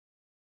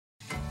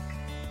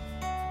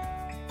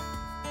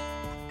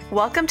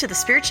Welcome to the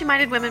Spiritually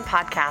Minded Women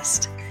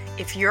podcast.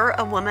 If you're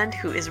a woman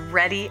who is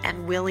ready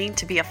and willing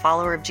to be a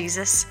follower of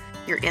Jesus,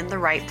 you're in the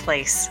right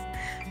place.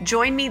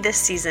 Join me this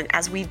season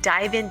as we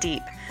dive in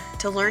deep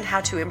to learn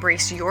how to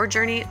embrace your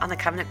journey on the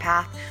covenant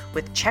path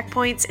with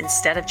checkpoints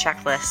instead of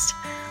checklists.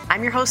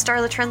 I'm your host,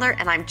 Darla Trindler,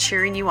 and I'm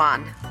cheering you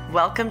on.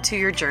 Welcome to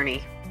your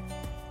journey.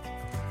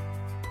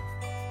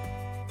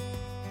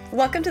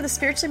 Welcome to the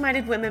Spiritually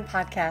Minded Women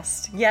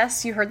podcast.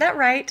 Yes, you heard that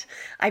right.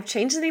 I've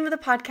changed the name of the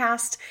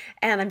podcast,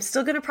 and I'm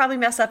still going to probably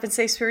mess up and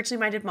say Spiritually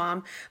Minded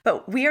Mom,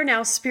 but we are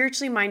now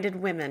Spiritually Minded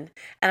Women,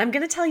 and I'm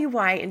going to tell you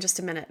why in just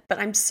a minute, but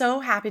I'm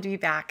so happy to be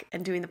back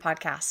and doing the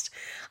podcast.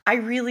 I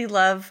really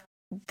love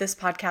this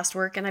podcast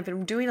work, and I've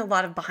been doing a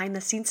lot of behind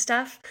the scenes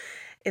stuff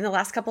in the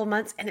last couple of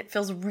months, and it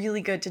feels really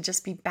good to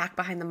just be back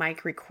behind the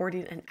mic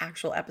recording an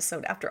actual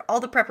episode after all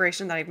the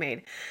preparation that I've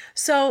made.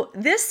 So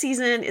this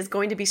season is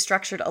going to be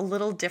structured a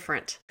little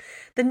different.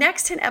 The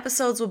next 10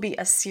 episodes will be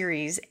a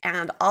series,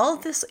 and all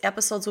of these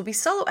episodes will be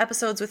solo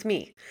episodes with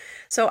me.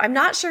 So I'm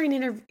not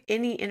sharing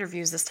any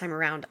interviews this time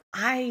around.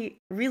 I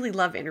really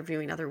love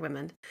interviewing other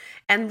women,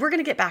 and we're going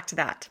to get back to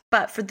that.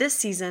 But for this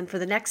season, for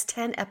the next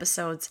 10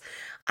 episodes,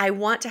 I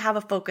want to have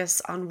a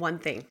focus on one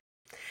thing.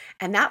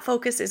 And that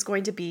focus is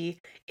going to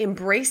be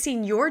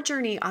embracing your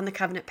journey on the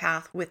covenant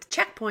path with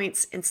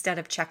checkpoints instead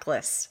of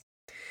checklists.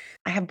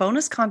 I have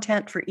bonus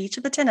content for each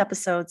of the 10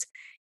 episodes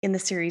in the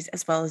series,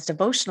 as well as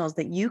devotionals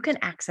that you can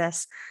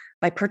access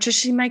by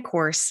purchasing my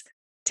course,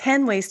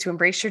 10 Ways to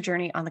Embrace Your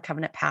Journey on the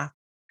Covenant Path.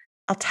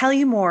 I'll tell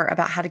you more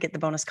about how to get the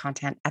bonus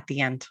content at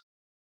the end.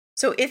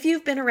 So if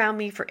you've been around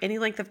me for any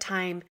length of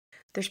time,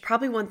 there's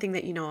probably one thing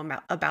that you know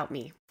about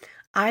me.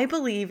 I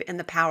believe in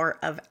the power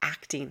of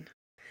acting.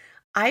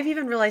 I've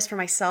even realized for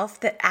myself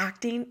that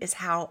acting is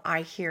how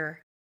I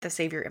hear the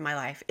Savior in my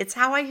life. It's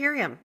how I hear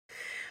him.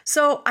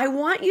 So I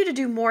want you to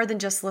do more than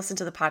just listen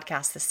to the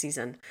podcast this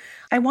season.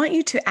 I want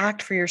you to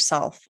act for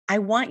yourself. I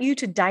want you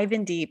to dive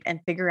in deep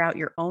and figure out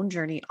your own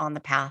journey on the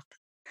path.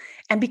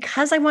 And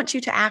because I want you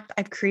to act,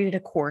 I've created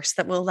a course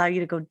that will allow you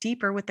to go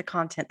deeper with the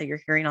content that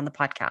you're hearing on the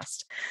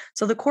podcast.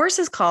 So the course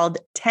is called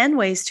 10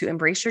 Ways to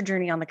Embrace Your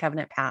Journey on the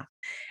Covenant Path,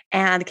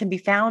 and it can be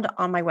found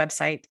on my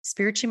website,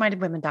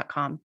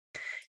 spirituallymindedwomen.com.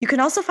 You can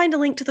also find a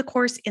link to the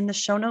course in the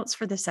show notes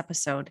for this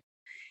episode.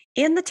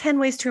 In the 10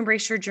 Ways to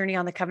Embrace Your Journey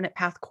on the Covenant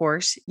Path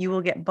course, you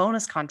will get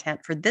bonus content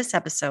for this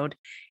episode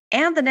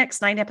and the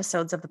next 9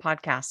 episodes of the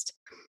podcast.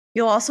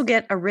 You'll also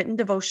get a written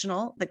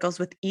devotional that goes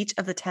with each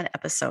of the 10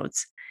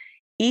 episodes.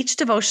 Each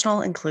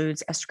devotional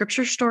includes a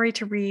scripture story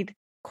to read,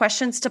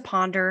 questions to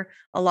ponder,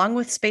 along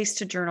with space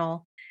to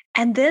journal,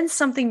 and then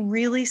something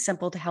really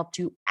simple to help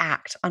you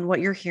act on what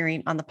you're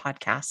hearing on the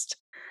podcast.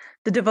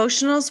 The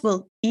devotionals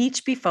will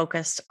each be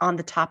focused on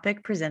the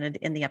topic presented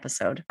in the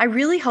episode. I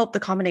really hope the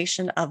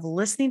combination of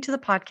listening to the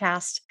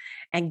podcast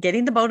and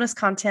getting the bonus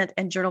content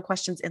and journal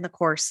questions in the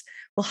course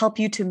will help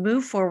you to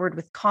move forward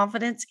with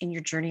confidence in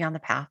your journey on the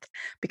path.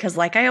 Because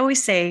like I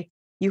always say,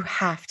 you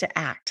have to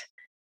act.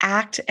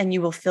 Act and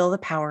you will feel the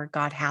power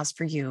God has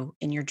for you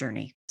in your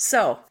journey.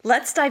 So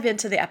let's dive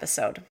into the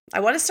episode. I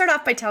want to start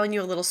off by telling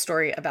you a little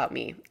story about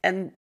me,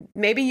 and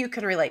maybe you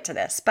can relate to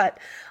this, but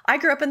I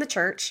grew up in the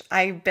church.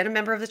 I've been a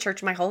member of the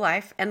church my whole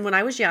life. And when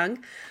I was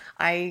young,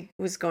 I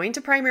was going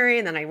to primary,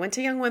 and then I went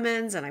to Young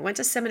Women's, and I went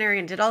to seminary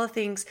and did all the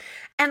things.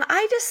 And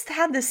I just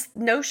had this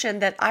notion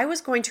that I was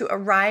going to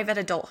arrive at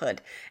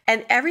adulthood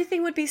and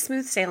everything would be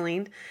smooth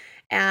sailing.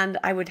 And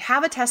I would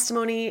have a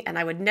testimony and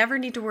I would never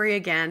need to worry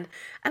again.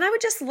 And I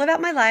would just live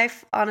out my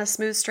life on a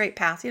smooth, straight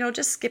path,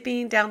 just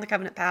skipping down the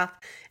covenant path.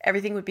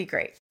 Everything would be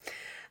great.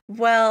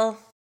 Well,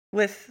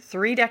 with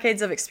 3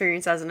 decades of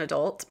experience as an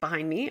adult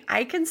behind me,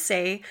 I can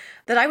say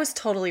that I was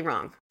totally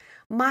wrong.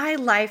 My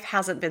life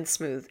hasn't been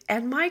smooth.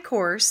 And my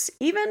course,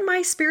 even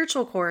my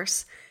spiritual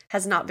course,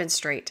 has not been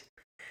straight.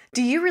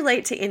 Do you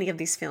relate to any of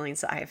these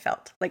feelings that I have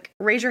felt? Like,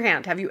 raise your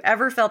hand. Have you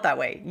ever felt that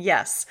way?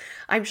 Yes,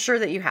 I'm sure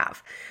that you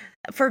have.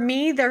 For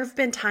me, there have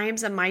been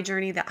times in my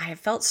journey that I have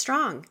felt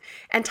strong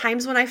and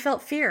times when I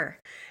felt fear.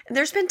 And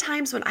there's been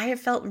times when I have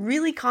felt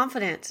really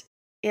confident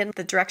in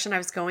the direction I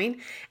was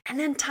going, and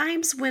then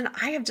times when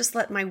I have just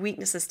let my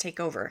weaknesses take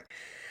over.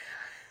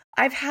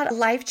 I've had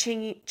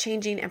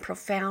life-changing and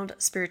profound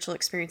spiritual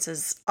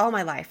experiences all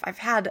my life. I've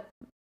had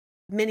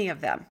many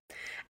of them.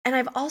 And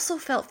I've also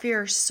felt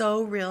fear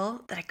so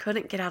real that I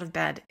couldn't get out of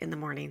bed in the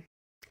morning.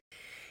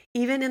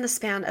 Even in the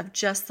span of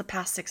just the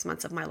past 6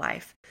 months of my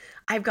life,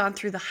 I've gone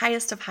through the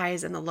highest of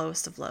highs and the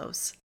lowest of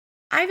lows.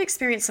 I've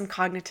experienced some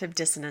cognitive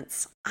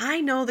dissonance.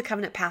 I know the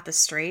covenant path is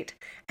straight,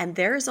 and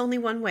there is only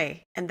one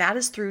way, and that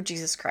is through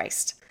Jesus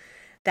Christ.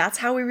 That's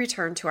how we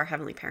return to our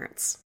heavenly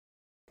parents.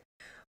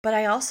 But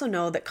I also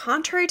know that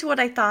contrary to what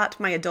I thought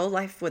my adult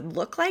life would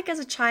look like as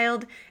a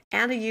child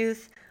and a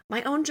youth,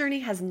 my own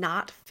journey has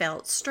not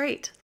felt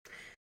straight.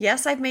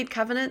 Yes, I've made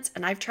covenants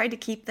and I've tried to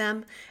keep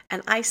them,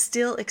 and I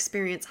still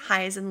experience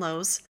highs and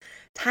lows,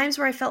 times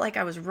where I felt like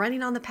I was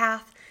running on the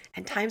path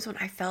and times when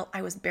I felt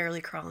I was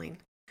barely crawling.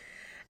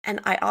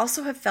 And I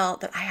also have felt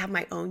that I have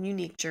my own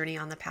unique journey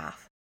on the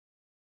path.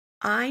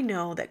 I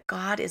know that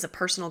God is a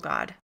personal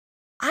God.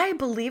 I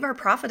believe our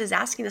prophet is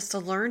asking us to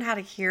learn how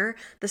to hear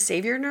the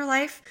Savior in our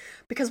life,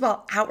 because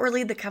while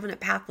outwardly the covenant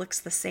path looks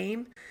the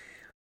same,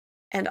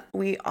 and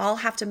we all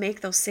have to make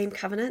those same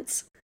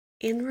covenants,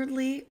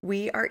 inwardly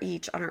we are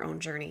each on our own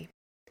journey.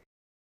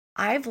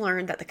 I've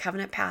learned that the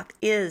covenant path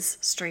is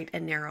straight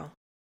and narrow.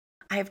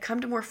 I have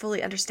come to more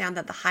fully understand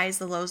that the highs,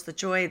 the lows, the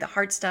joy, the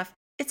hard stuff,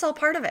 it's all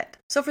part of it.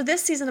 So for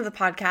this season of the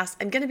podcast,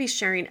 I'm going to be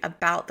sharing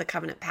about the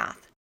covenant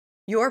path,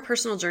 your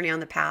personal journey on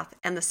the path,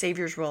 and the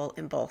Savior's role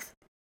in both.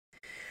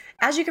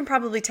 As you can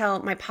probably tell,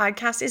 my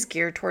podcast is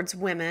geared towards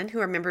women who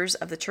are members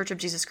of the Church of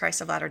Jesus Christ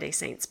of Latter-day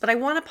Saints. But I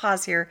want to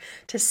pause here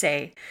to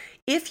say,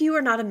 if you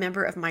are not a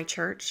member of my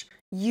church,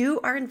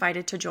 you are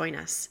invited to join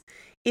us.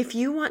 If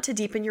you want to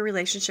deepen your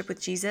relationship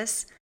with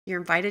Jesus, you're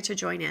invited to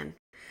join in.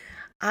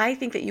 I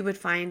think that you would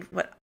find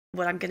what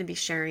I'm going to be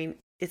sharing,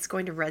 it's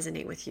going to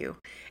resonate with you.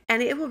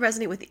 And it will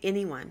resonate with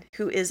anyone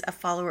who is a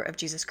follower of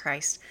Jesus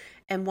Christ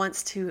and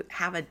wants to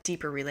have a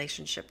deeper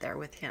relationship there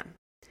with him.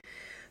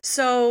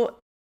 So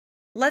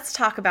let's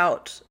talk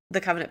about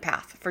the covenant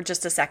path for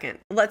just a second.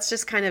 Let's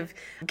just kind of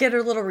get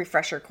a little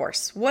refresher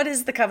course. What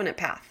is the covenant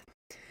path?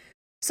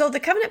 So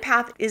the covenant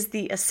path is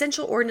the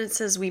essential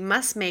ordinances we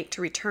must make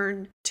to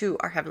return to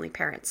our heavenly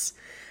parents.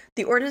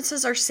 The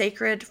ordinances are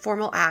sacred,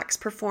 formal acts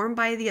performed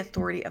by the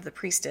authority of the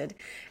priesthood,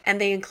 and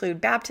they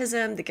include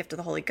baptism, the gift of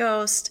the Holy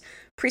Ghost,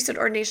 priesthood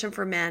ordination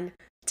for men,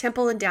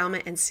 temple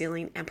endowment and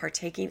sealing, and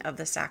partaking of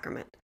the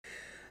sacrament.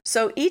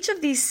 So each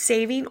of these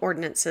saving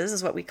ordinances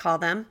is what we call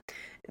them.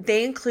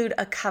 They include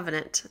a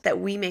covenant that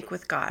we make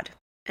with God.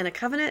 And a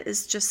covenant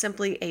is just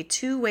simply a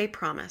two-way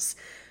promise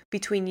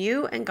between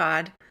you and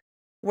God,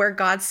 where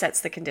God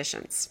sets the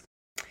conditions.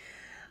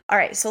 All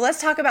right, so let's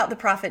talk about the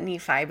prophet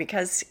Nephi,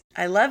 because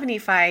I love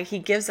Nephi. He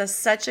gives us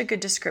such a good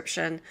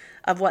description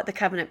of what the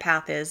covenant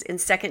path is in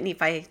 2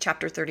 Nephi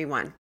chapter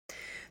 31.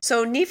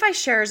 So Nephi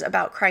shares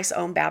about Christ's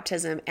own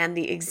baptism and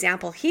the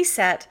example he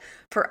set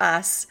for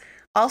us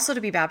also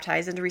to be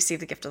baptized and to receive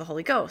the gift of the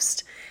Holy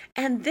Ghost.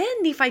 And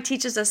then Nephi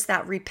teaches us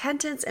that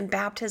repentance and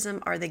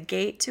baptism are the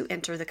gate to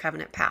enter the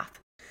covenant path.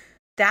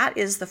 That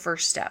is the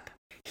first step.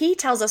 He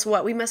tells us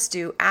what we must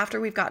do after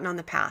we've gotten on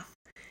the path.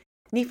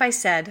 Nephi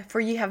said, "For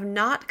ye have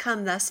not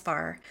come thus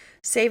far,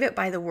 save it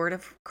by the word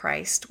of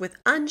Christ, with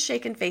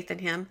unshaken faith in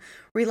him,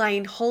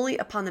 relying wholly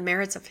upon the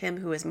merits of him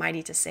who is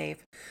mighty to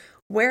save.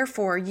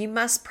 Wherefore ye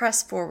must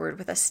press forward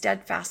with a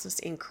steadfastness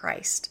in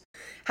Christ,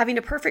 having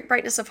a perfect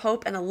brightness of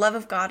hope and a love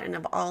of God and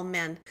of all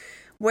men.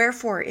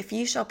 Wherefore, if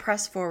ye shall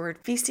press forward,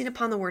 feasting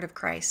upon the word of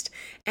Christ,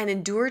 and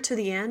endure to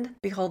the end,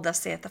 behold,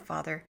 thus saith the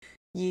Father,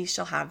 ye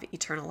shall have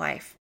eternal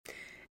life.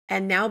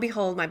 And now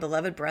behold, my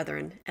beloved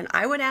brethren," and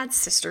I would add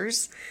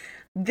sisters,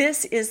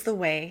 "this is the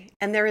way,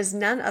 and there is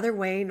none other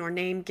way nor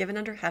name given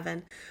under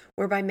heaven,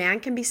 whereby man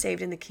can be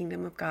saved in the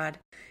kingdom of God.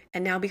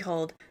 And now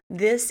behold,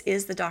 this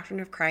is the doctrine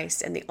of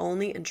Christ, and the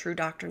only and true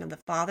doctrine of the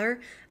Father,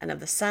 and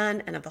of the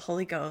Son, and of the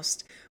Holy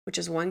Ghost, which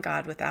is one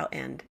God without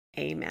end.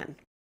 Amen."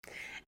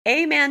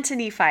 Amen to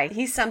Nephi.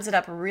 He sums it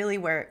up really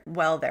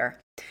well there.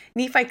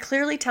 Nephi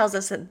clearly tells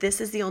us that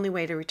this is the only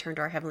way to return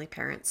to our heavenly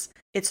parents.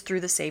 It's through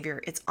the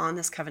Savior. It's on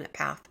this covenant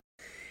path.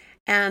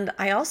 And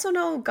I also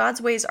know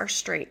God's ways are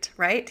straight,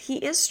 right? He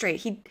is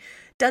straight. He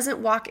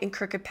doesn't walk in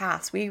crooked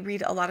paths. We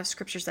read a lot of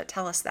scriptures that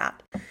tell us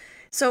that.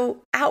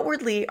 So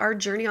outwardly, our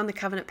journey on the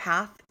covenant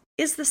path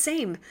is the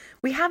same.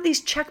 We have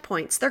these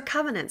checkpoints. They're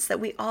covenants that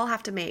we all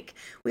have to make.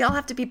 We all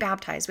have to be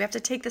baptized. We have to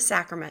take the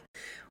sacrament.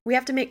 We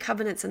have to make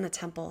covenants in the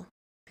temple.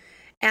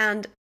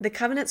 And the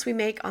covenants we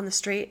make on the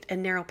straight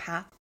and narrow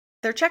path,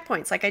 they're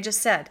checkpoints, like I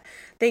just said.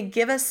 They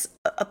give us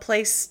a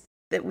place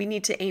that we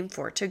need to aim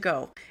for, to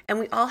go. And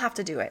we all have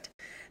to do it.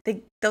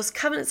 Those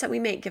covenants that we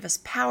make give us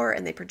power,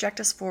 and they project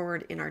us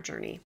forward in our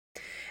journey.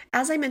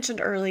 As I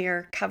mentioned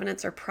earlier,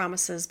 covenants are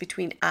promises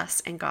between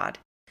us and God.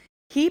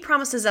 He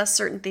promises us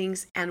certain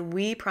things, and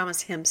we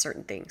promise him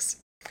certain things.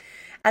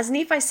 As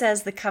Nephi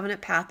says, the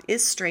covenant path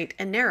is straight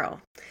and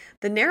narrow.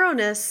 The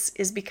narrowness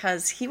is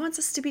because he wants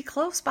us to be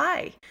close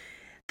by.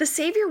 The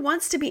Savior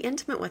wants to be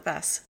intimate with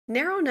us.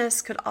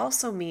 Narrowness could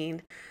also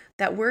mean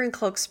that we're in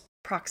close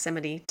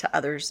proximity to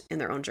others in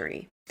their own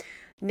journey.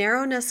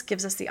 Narrowness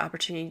gives us the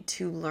opportunity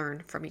to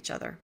learn from each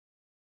other.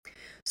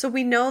 So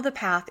we know the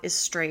path is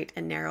straight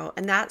and narrow,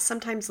 and that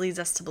sometimes leads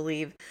us to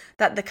believe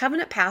that the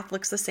covenant path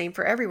looks the same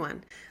for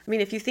everyone. I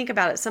mean, if you think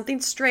about it, something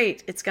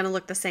straight, it's going to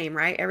look the same,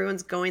 right?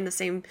 Everyone's going the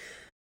same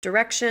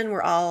direction.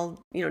 We're all,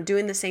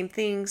 doing the same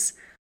things.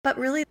 But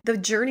really, the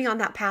journey on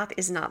that path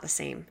is not the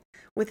same.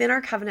 Within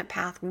our covenant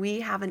path,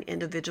 we have an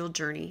individual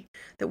journey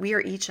that we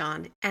are each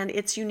on, and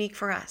it's unique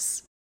for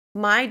us.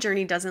 My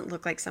journey doesn't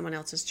look like someone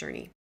else's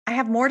journey. I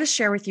have more to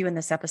share with you in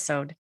this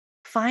episode.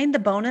 Find the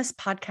bonus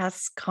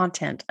podcast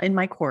content in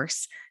my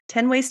course,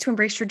 10 Ways to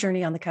Embrace Your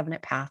Journey on the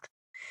Covenant Path.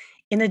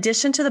 In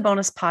addition to the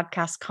bonus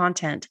podcast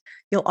content,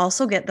 you'll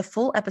also get the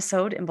full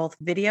episode in both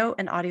video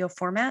and audio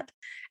format,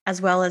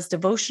 as well as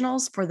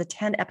devotionals for the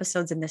 10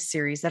 episodes in this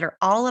series that are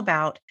all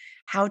about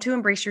how to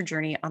embrace your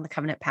journey on the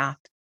covenant path.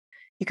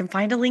 You can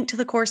find a link to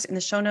the course in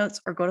the show notes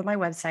or go to my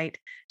website,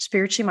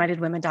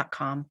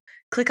 spirituallymindedwomen.com.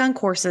 Click on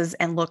courses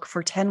and look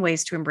for 10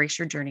 ways to embrace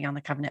your journey on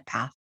the covenant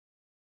path.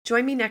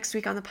 Join me next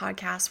week on the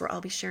podcast where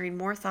I'll be sharing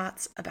more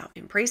thoughts about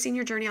embracing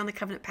your journey on the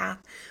covenant path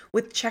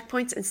with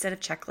checkpoints instead of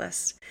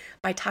checklists,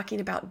 by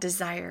talking about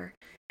desire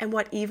and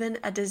what even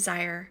a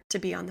desire to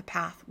be on the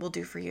path will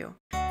do for you.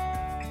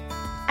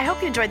 I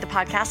hope you enjoyed the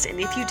podcast, and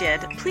if you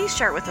did, please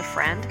share it with a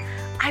friend.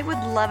 I would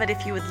love it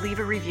if you would leave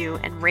a review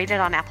and rate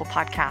it on Apple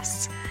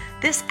Podcasts.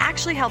 This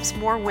actually helps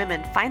more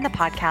women find the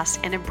podcast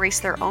and embrace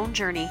their own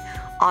journey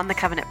on the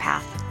covenant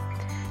path.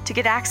 To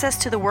get access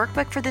to the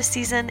workbook for this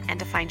season and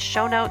to find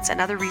show notes and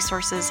other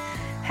resources,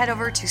 head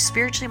over to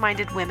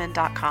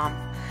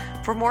spirituallymindedwomen.com.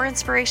 For more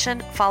inspiration,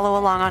 follow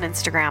along on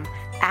Instagram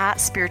at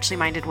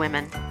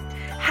spirituallymindedwomen.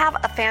 Have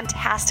a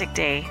fantastic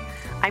day.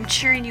 I'm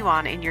cheering you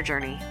on in your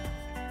journey.